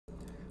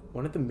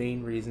One of the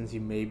main reasons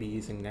you may be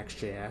using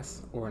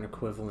Next.js or an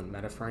equivalent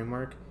meta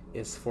framework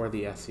is for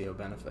the SEO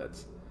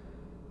benefits.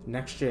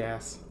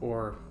 Next.js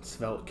or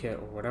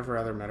SvelteKit or whatever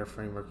other meta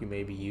framework you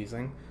may be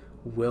using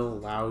will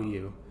allow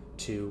you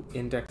to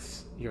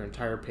index your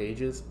entire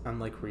pages,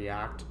 unlike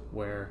React,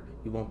 where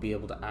you won't be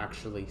able to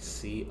actually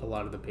see a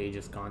lot of the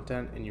page's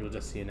content and you'll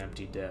just see an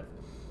empty div.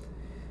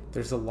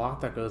 There's a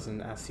lot that goes in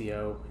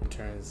SEO in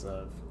terms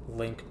of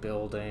link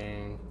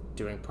building,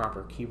 doing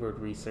proper keyword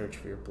research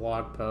for your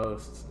blog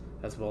posts,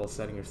 as well as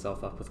setting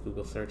yourself up with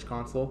Google Search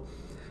Console.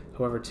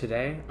 However,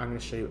 today I'm going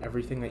to show you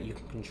everything that you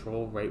can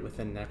control right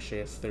within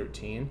Next.js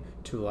 13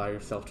 to allow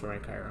yourself to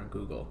rank higher on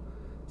Google.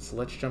 So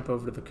let's jump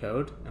over to the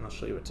code and I'll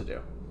show you what to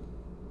do.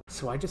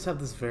 So I just have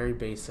this very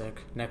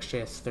basic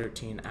Next.js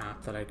 13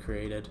 app that I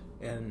created,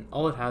 and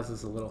all it has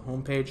is a little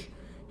home page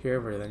here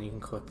where then you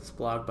can click this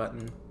blog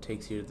button,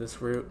 takes you to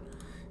this route,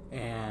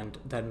 and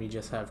then we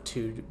just have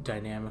two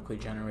dynamically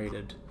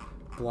generated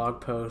blog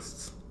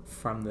posts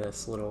from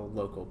this little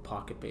local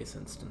Pocket Base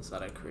instance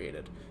that I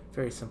created.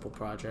 Very simple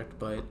project,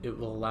 but it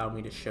will allow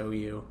me to show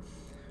you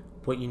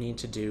what you need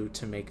to do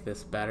to make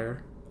this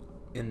better.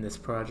 In this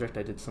project,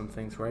 I did some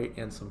things right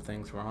and some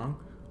things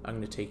wrong. I'm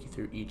going to take you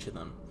through each of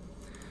them.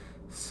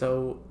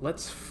 So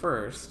let's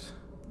first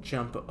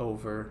jump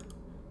over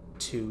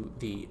to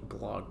the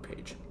blog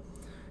page.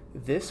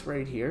 This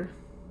right here,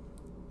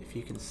 if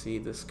you can see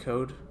this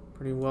code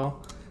pretty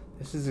well,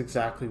 this is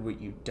exactly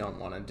what you don't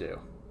want to do.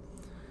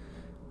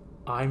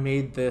 I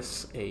made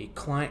this a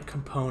client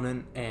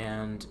component,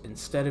 and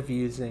instead of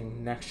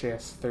using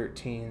Next.js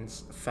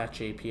 13's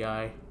fetch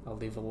API, I'll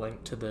leave a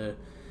link to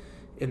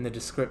in the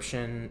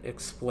description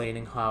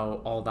explaining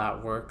how all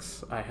that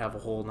works. I have a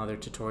whole nother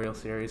tutorial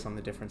series on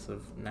the difference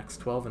of Next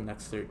 12 and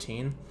Next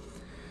 13.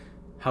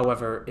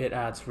 However, it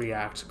adds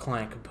React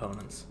client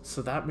components.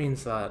 So that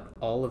means that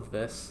all of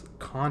this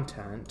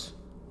content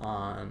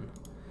on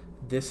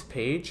this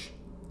page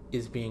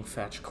is being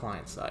fetched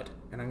client side.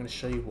 And I'm going to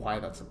show you why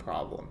that's a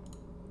problem.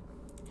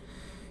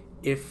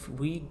 If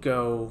we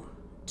go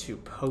to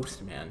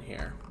Postman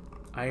here,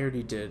 I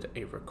already did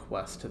a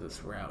request to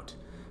this route.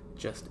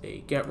 Just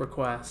a GET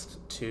request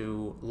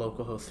to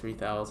localhost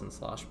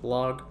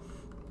 3000/blog.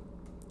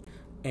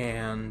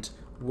 And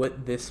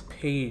what this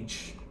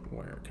page,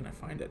 where can I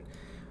find it?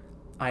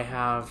 I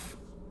have,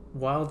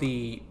 while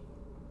the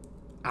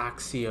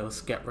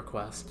Axios GET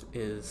request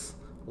is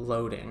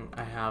loading,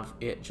 I have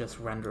it just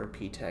render a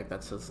p tag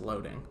that says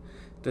loading.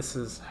 This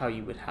is how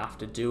you would have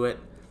to do it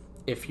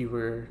if you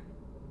were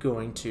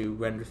going to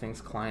render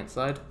things client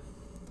side.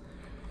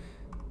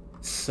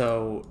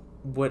 So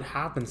what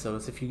happens though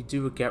is if you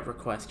do a GET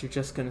request, you're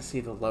just going to see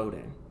the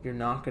loading. You're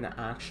not going to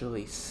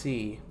actually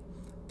see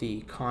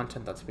the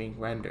content that's being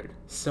rendered,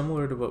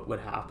 similar to what would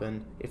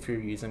happen if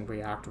you're using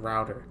React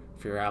Router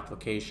for your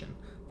application.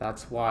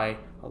 That's why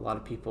a lot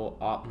of people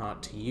opt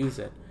not to use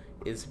it,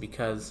 is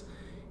because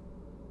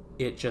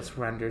it just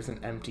renders an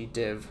empty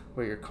div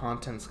where your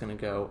content's going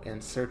to go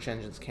and search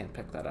engines can't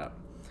pick that up.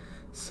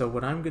 So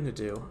what I'm going to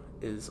do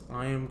is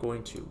I'm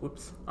going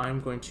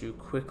to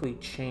quickly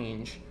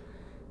change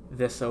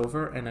this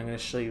over, and I'm going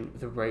to show you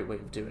the right way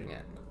of doing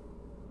it.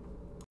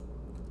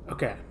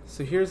 Okay,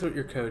 so here's what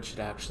your code should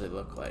actually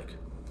look like.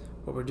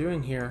 What we're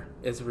doing here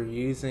is we're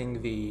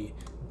using the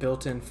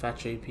built-in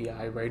fetch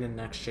API right in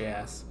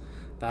Next.js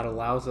that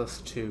allows us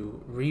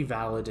to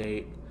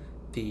revalidate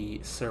the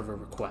server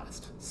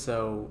request.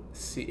 So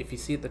if you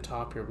see at the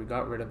top here, we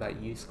got rid of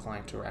that use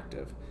client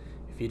directive.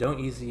 If you don't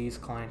use the use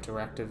client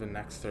directive in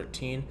Next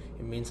 13,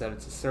 it means that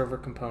it's a server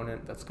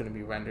component that's going to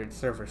be rendered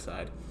server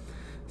side.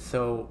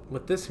 So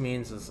what this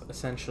means is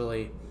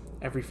essentially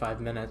every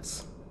 5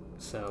 minutes,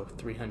 so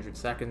 300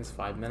 seconds,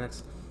 5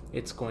 minutes,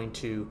 it's going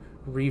to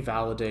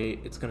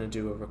revalidate, it's going to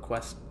do a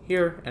request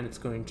here, and it's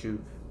going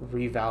to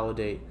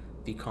revalidate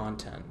the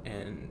content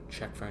and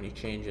check for any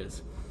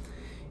changes.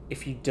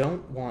 If you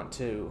don't want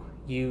to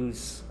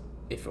use,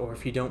 if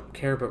you don't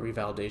care about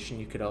revalidation,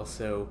 you could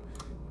also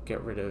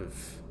get rid of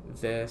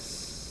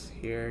this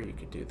here. You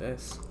could do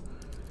this,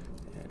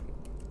 and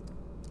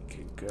you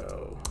could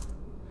go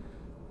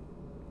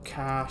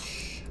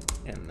cache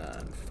and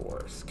then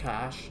force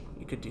cache.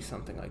 You could do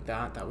something like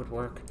that. That would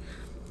work.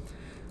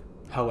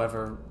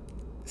 However,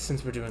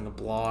 since we're doing a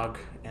blog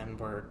and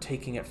we're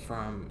taking it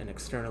from an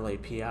external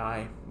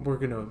API, we're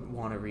going to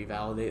want to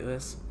revalidate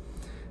this.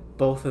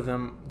 Both of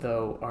them,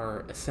 though,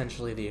 are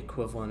essentially the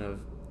equivalent of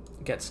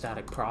get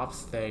static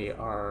props. They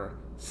are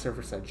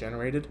server-side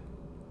generated,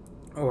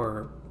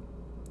 or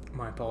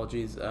my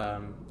apologies,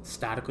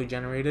 statically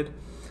generated.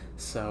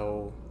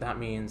 So that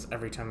means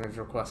every time there's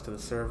a request to the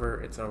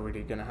server, it's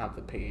already going to have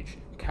the page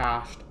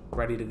cached,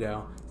 ready to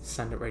go,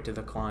 send it right to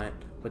the client,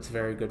 what's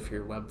very good for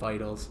your web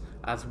vitals,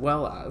 as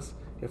well as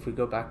if we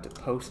go back to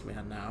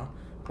Postman now,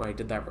 where I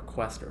did that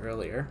request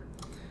earlier,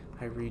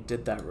 I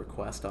redid that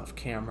request off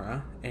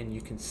camera, and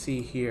you can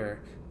see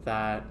here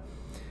that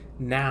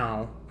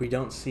now we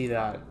don't see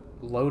that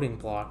loading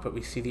block, but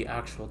we see the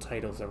actual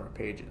titles of our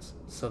pages.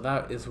 So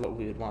that is what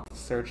we would want the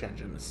search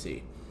engine to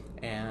see.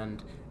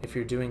 And if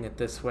you're doing it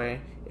this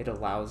way, it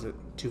allows it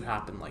to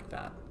happen like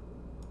that.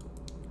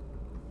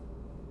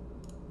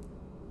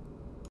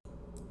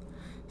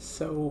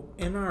 So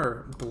in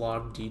our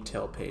blog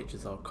detail page,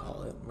 as I'll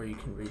call it, where you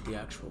can read the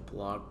actual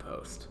blog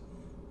post,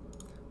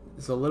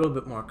 there's a little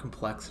bit more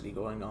complexity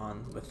going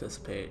on with this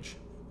page,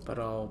 but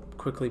I'll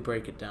quickly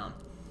break it down.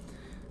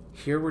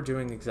 Here we're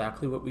doing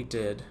exactly what we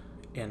did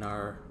in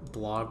our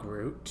blog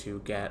route to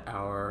get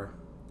our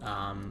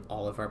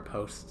all of our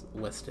posts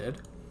listed,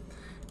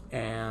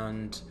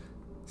 and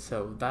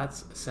so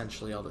that's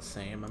essentially all the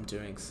same. I'm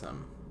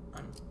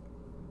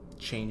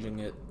changing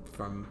it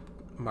from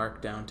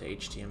Markdown to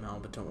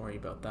HTML, but don't worry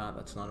about that.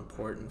 That's not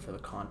important for the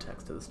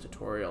context of this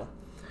tutorial.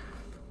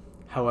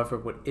 However,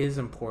 what is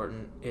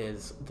important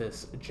is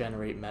this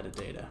generate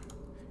metadata.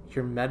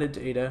 Your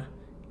metadata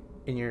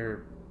in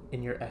your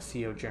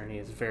SEO journey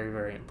is very,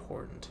 very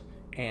important,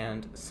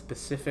 and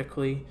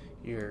specifically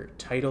your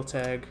title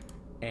tag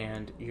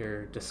and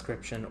your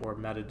description or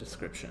meta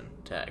description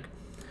tag.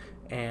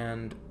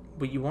 And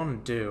what you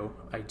want to do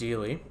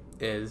ideally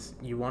is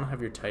you want to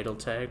have your title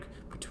tag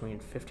between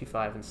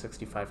 55 and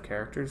 65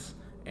 characters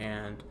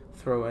and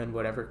throw in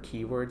whatever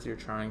keywords you're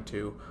trying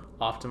to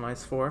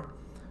optimize for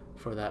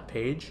that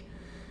page.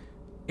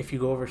 If you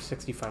go over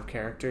 65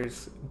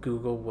 characters,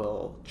 Google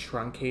will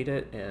truncate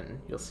it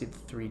and you'll see the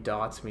 3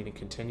 dots meaning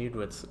continued,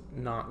 which is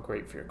not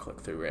great for your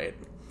click-through rate.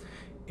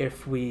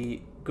 If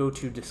we go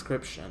to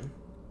description,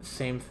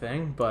 same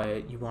thing,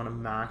 but you want a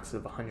max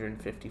of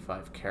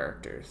 155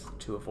 characters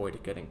to avoid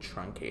it getting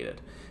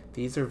truncated.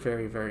 These are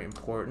very, very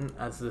important,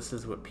 as this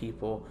is what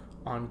people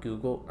on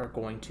Google are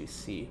going to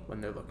see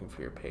when they're looking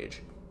for your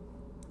page.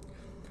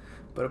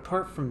 But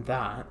apart from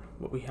that,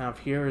 what we have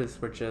here is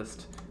we're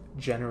just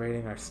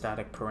generating our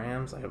static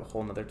params. I have a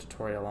whole nother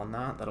tutorial on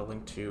that I'll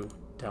link to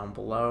down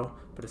below,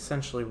 but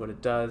essentially what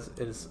it does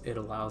is it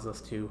allows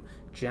us to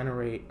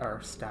generate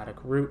our static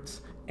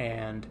routes,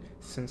 and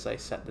since I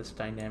set this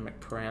dynamic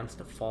params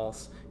to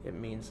false, it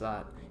means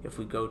that if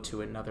we go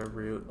to another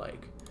route,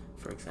 like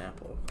for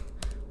example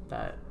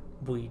that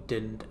we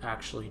didn't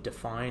actually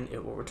define,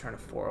 it will return a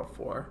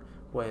 404,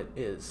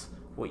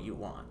 what you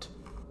want.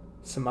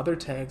 Some other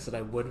tags that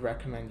I would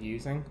recommend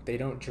using, they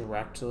don't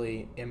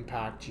directly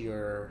impact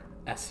your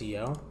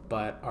SEO,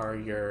 but are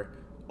your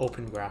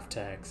Opengraph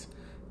tags.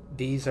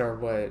 These are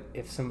what,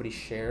 if somebody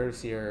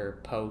shares your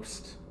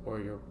post or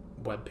your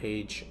web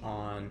page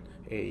on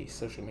a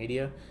social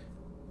media,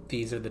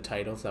 these are the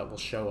titles that will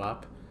show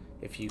up.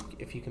 If you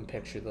can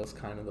picture those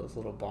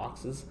little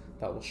boxes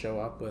that will show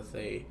up with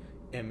a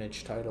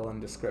image, title,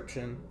 and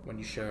description when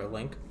you share a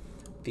link.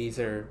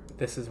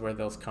 This is where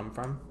those come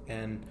from,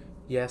 and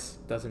yes,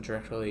 doesn't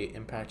directly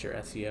impact your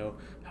SEO.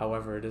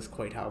 However, it is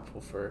quite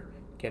helpful for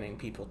getting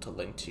people to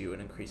link to you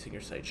and increasing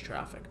your site's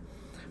traffic.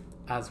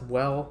 As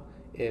well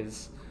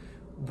is,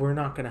 we're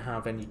not going to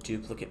have any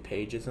duplicate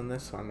pages in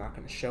this, so I'm not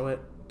going to show it,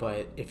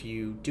 but if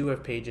you do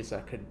have pages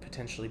that could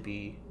potentially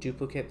be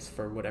duplicates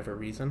for whatever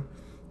reason,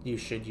 you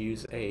should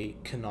use a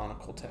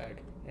canonical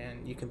tag,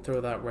 and you can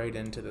throw that right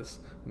into this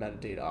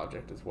metadata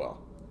object as well.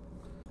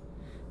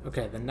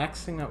 Okay, the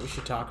next thing that we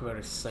should talk about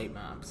is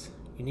sitemaps.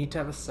 You need to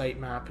have a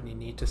sitemap and you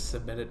need to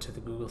submit it to the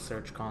Google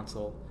Search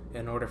Console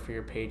in order for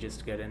your pages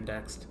to get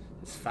indexed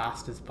as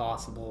fast as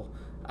possible,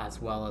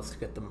 as well as to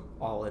get them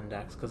all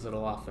indexed, because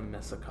it'll often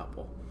miss a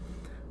couple.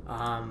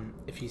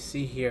 If you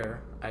see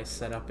here, I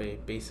set up a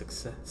basic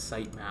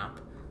sitemap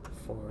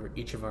for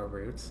each of our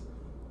routes.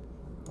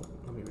 Oh,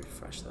 let me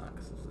refresh that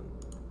because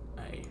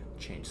I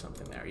changed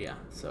something there. Yeah,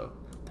 so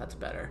that's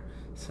better.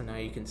 So now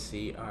you can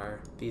see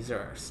these are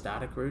our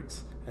static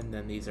routes, and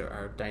then these are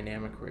our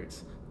dynamic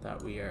routes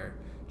that we are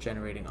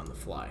generating on the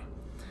fly.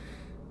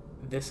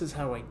 This is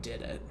how I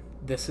did it.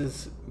 This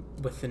is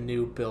with the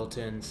new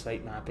built-in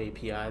Sitemap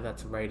API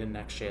that's right in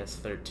Next.js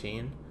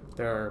 13.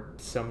 There are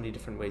so many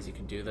different ways you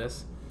can do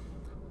this.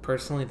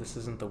 Personally, this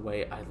isn't the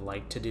way I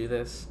like to do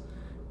this,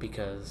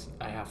 because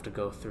I have to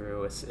go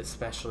through,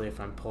 especially if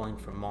I'm pulling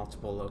from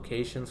multiple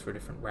locations for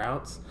different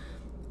routes,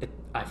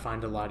 I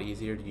find it a lot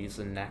easier to use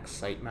the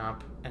Next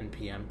Sitemap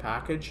NPM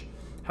package.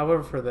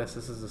 However, for this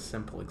is a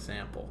simple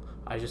example.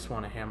 I just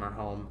want to hammer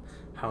home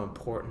how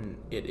important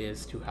it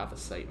is to have a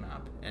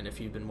sitemap. And if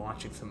you've been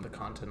watching some of the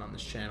content on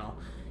this channel,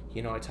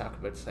 you know I talk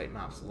about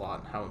sitemaps a lot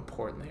and how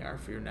important they are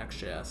for your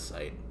Next.js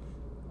site.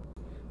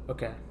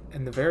 Okay,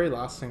 and the very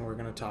last thing we're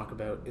going to talk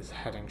about is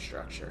heading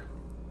structure.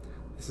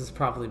 This is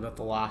probably about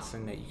the last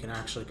thing that you can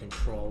actually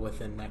control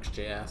within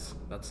Next.js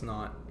that's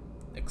not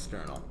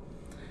external.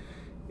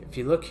 If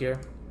you look here,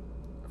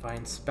 if I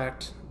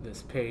inspect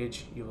this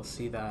page, you will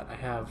see that I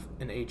have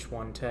an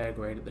H1 tag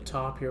right at the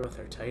top here with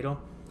our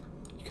title.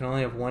 You can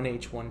only have one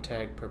H1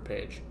 tag per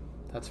page.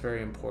 That's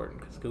very important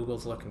because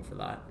Google's looking for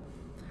that.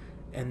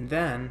 And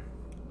then,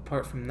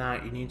 apart from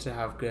that, you need to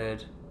have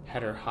good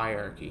header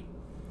hierarchy.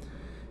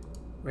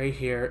 Right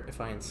here, if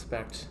I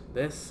inspect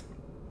this,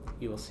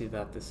 you will see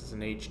that this is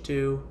an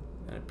H2,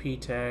 and a P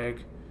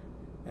tag,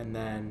 and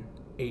then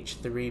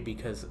H3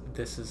 because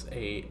this is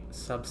a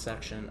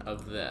subsection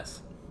of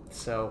this.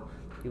 So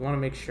you want to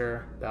make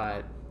sure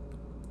that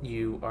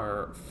you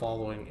are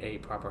following a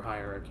proper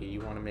hierarchy.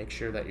 You want to make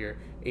sure that your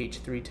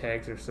H3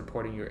 tags are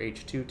supporting your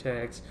H2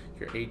 tags,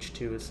 your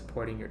H2 is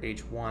supporting your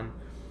H1,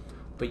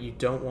 but you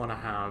don't want to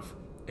have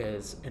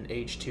is an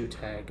H2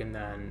 tag and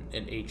then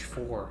an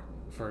H4,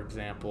 for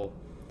example,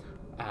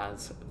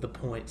 as the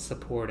point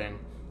supporting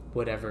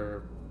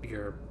whatever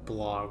your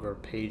blog or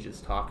page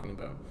is talking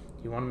about.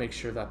 You want to make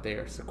sure that they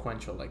are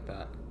sequential like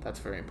that. That's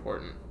very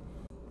important.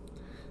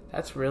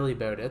 That's really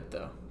about it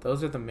though.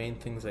 Those are the main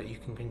things that you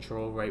can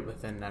control right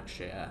within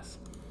Next.js.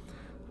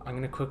 I'm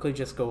going to quickly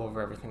just go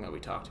over everything that we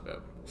talked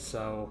about.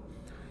 So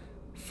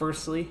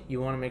firstly,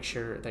 you want to make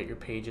sure that your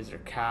pages are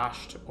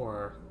cached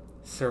or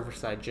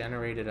server-side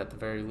generated at the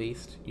very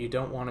least. You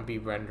don't want to be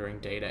rendering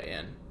data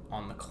in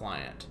on the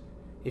client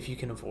if you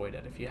can avoid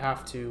it. If you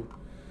have to,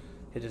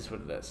 it is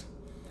what it is.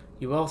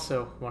 You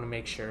also want to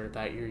make sure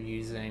that you're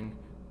using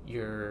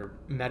your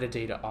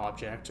metadata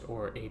object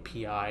or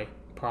API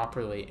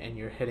properly and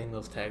you're hitting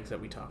those tags that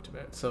we talked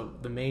about. So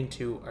the main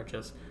two are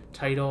just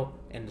title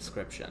and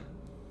description.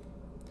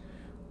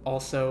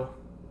 Also,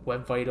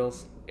 web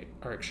vitals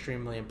are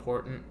extremely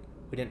important.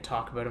 We didn't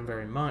talk about them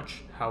very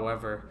much.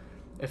 However,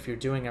 if you're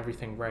doing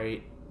everything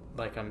right,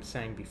 like I'm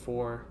saying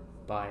before,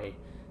 by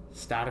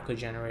statically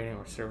generating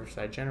or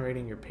server-side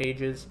generating your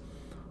pages,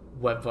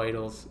 web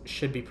vitals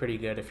should be pretty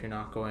good if you're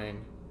not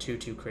going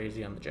too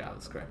crazy on the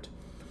JavaScript.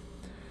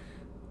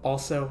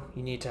 Also,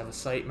 you need to have a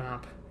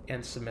sitemap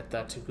and submit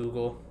that to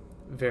Google.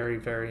 Very,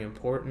 very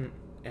important.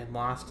 And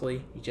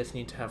lastly, you just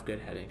need to have good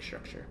heading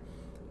structure.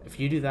 If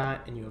you do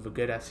that and you have a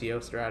good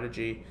SEO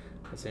strategy,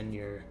 as in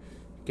you're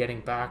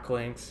getting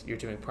backlinks, you're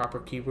doing proper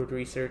keyword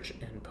research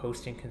and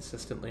posting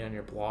consistently on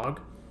your blog,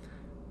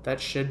 that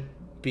should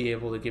be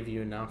able to give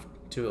you enough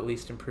to at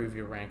least improve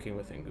your ranking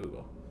within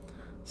Google.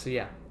 So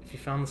yeah, if you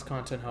found this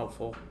content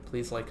helpful,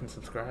 please like and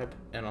subscribe,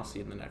 and I'll see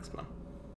you in the next one.